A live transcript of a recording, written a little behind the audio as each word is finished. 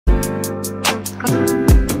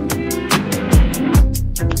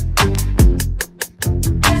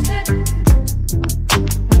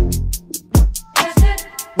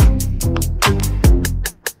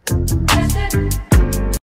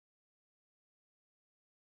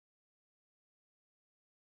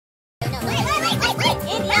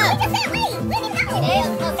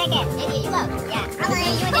go second. Maybe you go. Yeah. I won.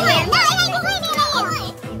 You and Maybe. No, it ain't between me and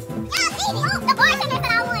you. Y'all see me. The bartender said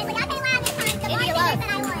I won, so y'all can't lie this time. The bartender said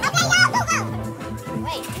I won. Okay, y'all go.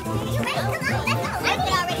 Wait. You ready? Come on, let's go. I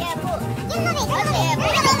already have full. Give me. Who won?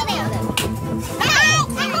 You got look. Who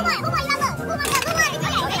won?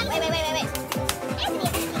 Wait.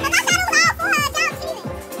 Because I thought it was all for her. Y'all cheating.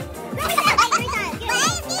 Really? Like 3 times. But I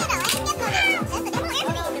ain't see it though. I ain't get no good. That's a different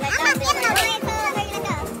Anthony. I'm not giving no good.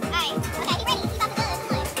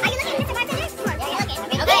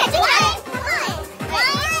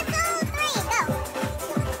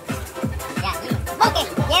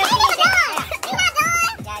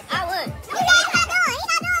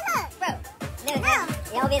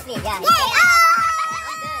 Obviously, yeah. Yeah. Oh,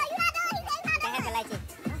 you're not doing. He said he's not doing. I have to like it.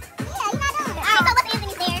 Yeah, you're not doing. Alright, so what's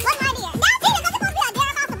Anthony's there? What's my there? Y'all cheating. That's supposed to be a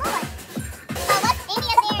dare across the board. So what's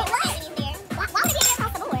India's there? What's Anthony's there? Why would it be a dare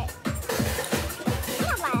across the board? You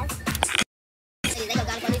don't lie. They go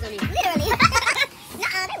down police on me. Literally.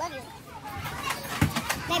 Nuh-uh, they love you.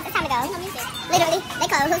 Babe, it's time to go. Literally, they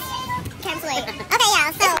close. Camp's late. Okay,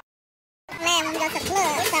 y'all. So, man, when we go to the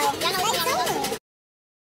club, so y'all know what's going on.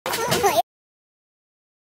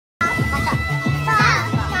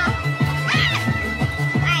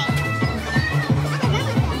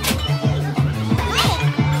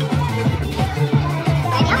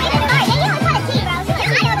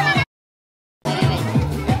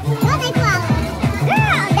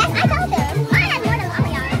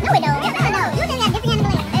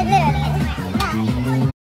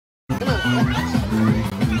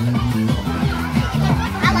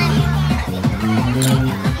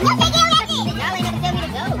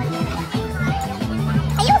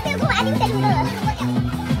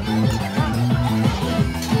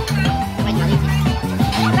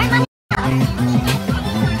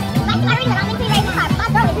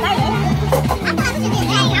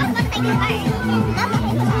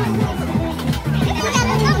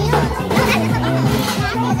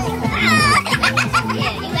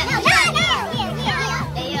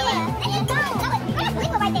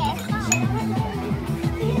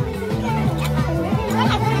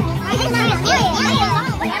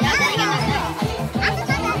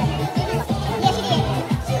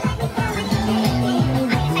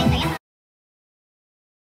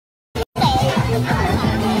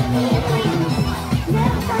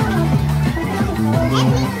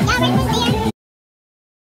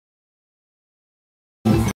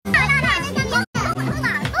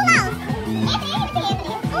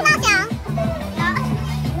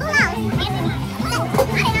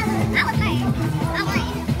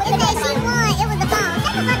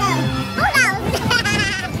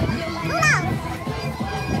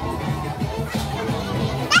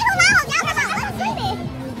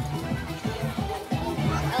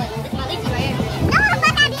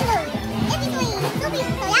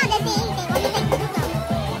 So y'all just see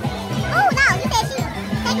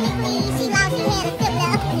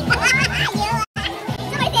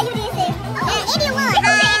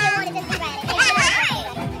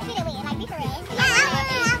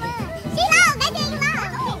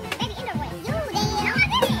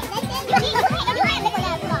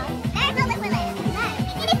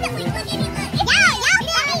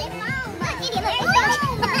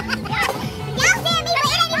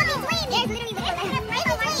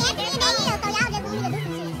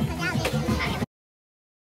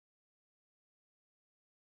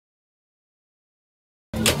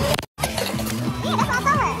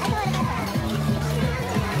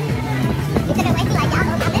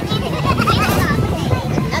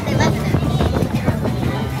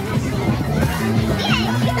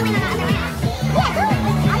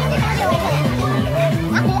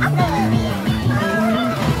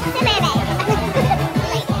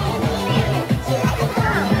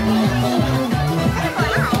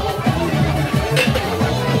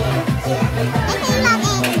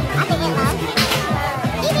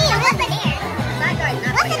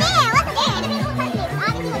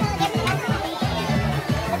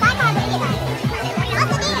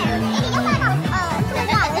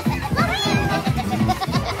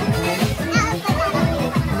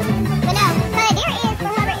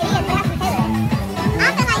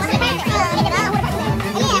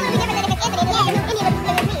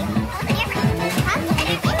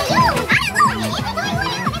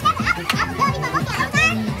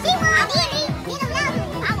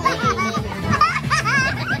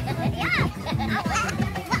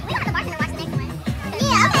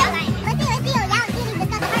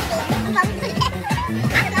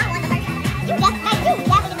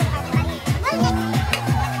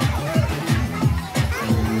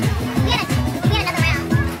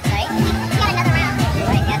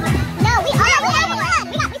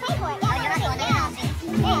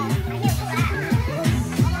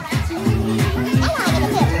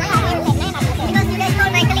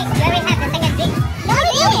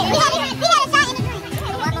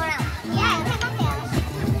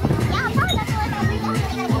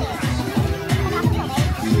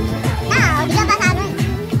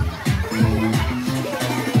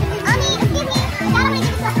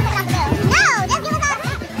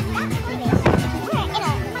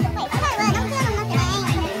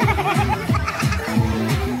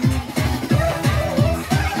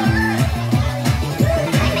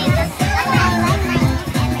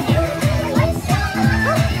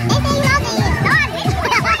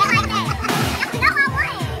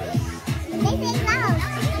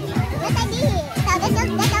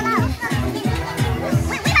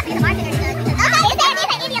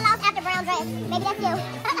guess. Maybe that's you.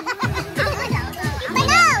 But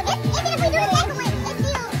no, even if we do the second one, it's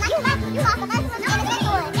still like you lost the first one and the second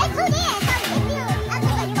one. There's two there, so it's still up to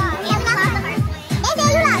what you are. Yeah, we lost the first. They say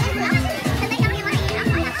you lost.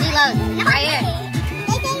 She lost. Right here.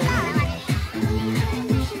 They say you lost.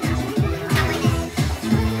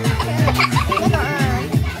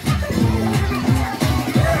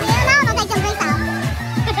 Hell no, don't take them drinks off.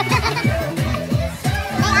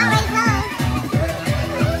 They already closed.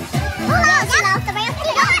 Who lost? She lost the real.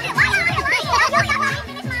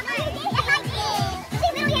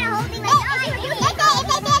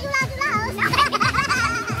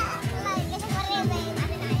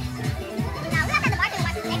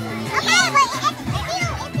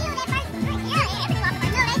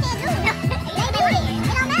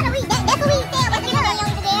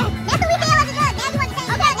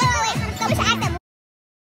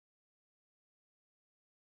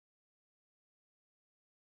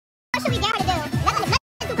 What should we dare her to do? Nothing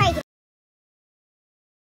too crazy.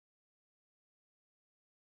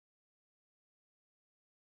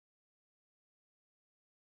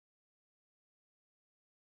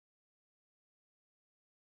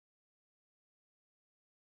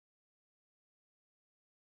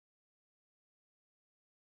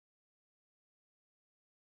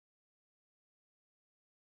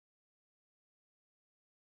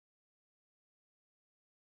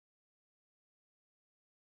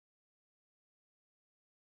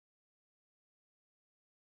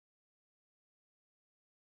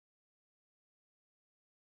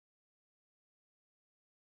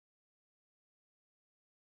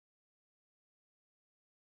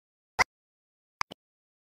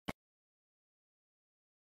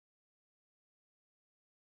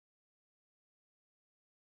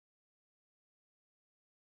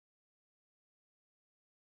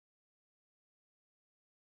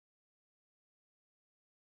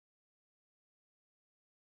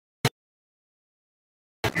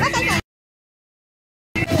 What they say?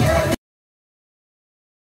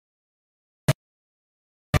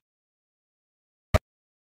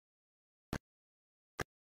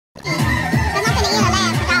 I'm not gonna eat a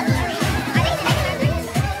lamb without me.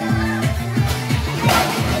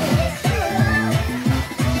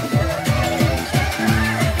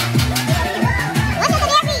 What's the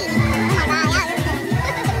dairy? Oh my god, y'all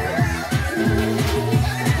irritating.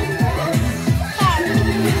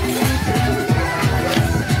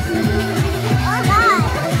 Oh god.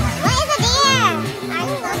 What is a deer? Are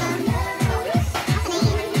you gonna? I'm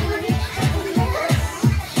gonna eat.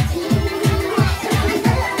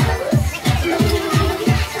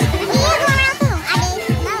 He is going around too. I mean,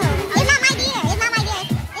 no. It's not my deer. It's not my deer.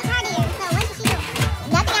 It's her deer. So what should she do?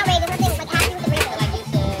 Nothing outrageous. Nothing like happy with the breeder. Like you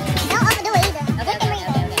should. Don't overdo it either. Okay, Let them okay, breathe.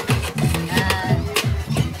 okay, okay.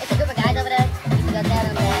 It's a group of guys over there. You should go tell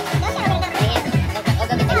them that. Don't tell her to They ain't. Go get She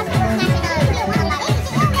their. don't want to like,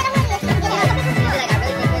 she don't get a hoodie. She don't get a hoodie. Be like, I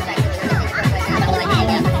really think this right. I don't like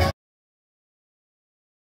any of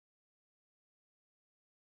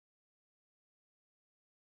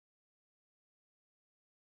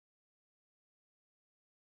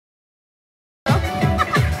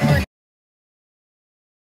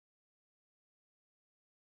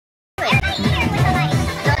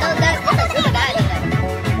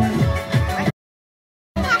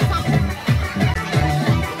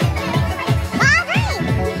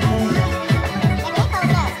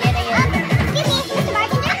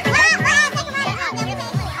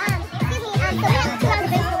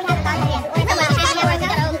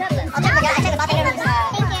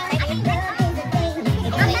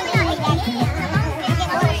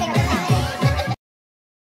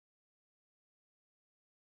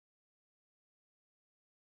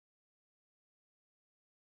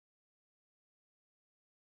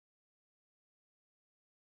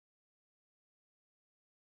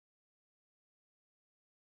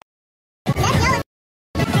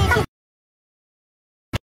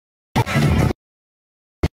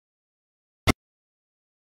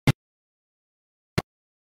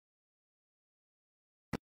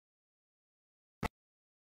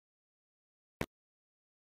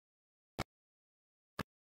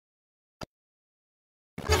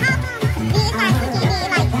them.